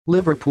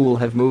Liverpool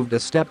have moved a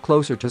step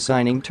closer to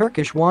signing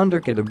Turkish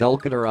wonderkid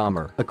Abdulkadir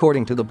Omur,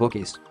 according to the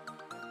bookies.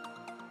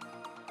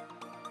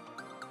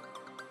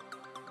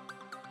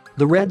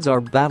 The Reds are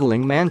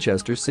battling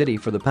Manchester City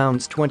for the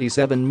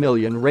 £27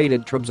 million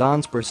rated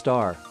Trabzonspor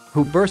star,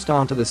 who burst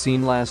onto the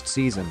scene last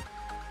season.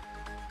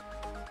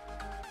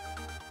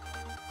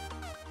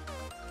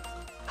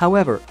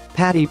 However,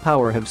 Paddy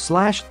Power have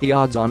slashed the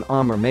odds on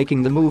Omur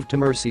making the move to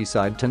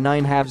Merseyside to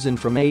 9.5 in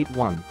from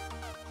 8-1.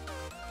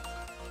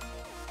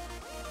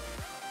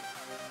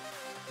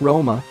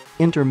 Roma,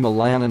 Inter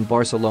Milan and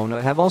Barcelona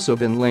have also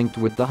been linked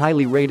with the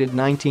highly rated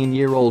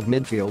 19-year-old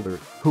midfielder,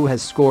 who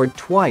has scored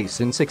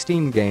twice in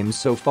 16 games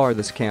so far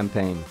this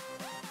campaign.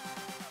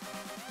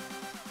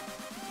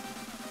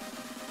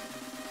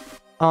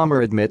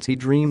 Omur admits he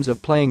dreams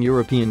of playing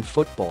European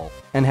football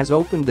and has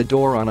opened the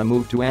door on a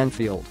move to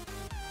Anfield.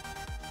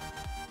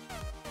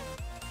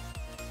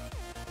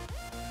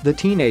 The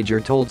teenager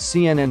told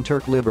CNN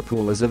Turk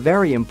Liverpool is a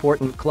very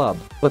important club,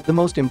 but the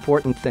most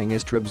important thing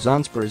is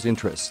Trabzonspor's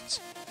interests.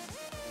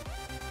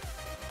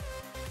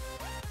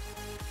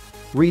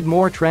 Read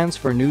more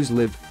transfer news.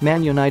 Live,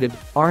 Man United,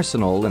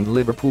 Arsenal and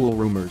Liverpool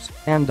rumours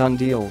and done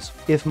deals.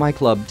 If my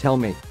club tell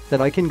me that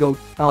I can go,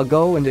 I'll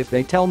go, and if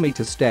they tell me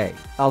to stay,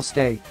 I'll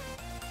stay.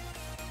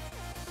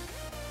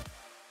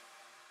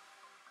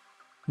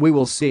 We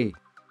will see.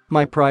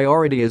 My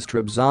priority is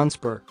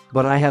Trabzonspor,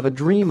 but I have a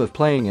dream of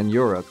playing in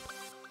Europe.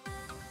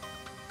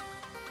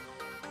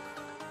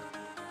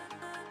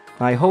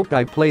 I hope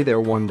I play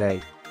there one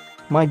day.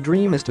 My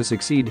dream is to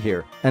succeed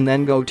here and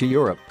then go to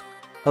Europe.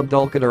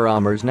 Abdulkadir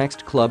Omur's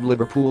next club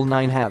Liverpool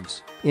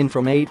 9.5 in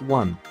from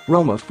 8-1,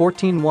 Roma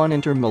 14-1,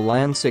 Inter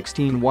Milan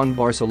 16-1,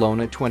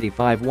 Barcelona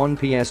 25-1,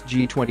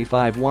 PSG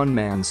 25-1,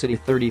 Man City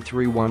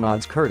 33-1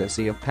 odds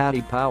courtesy of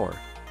Paddy Power.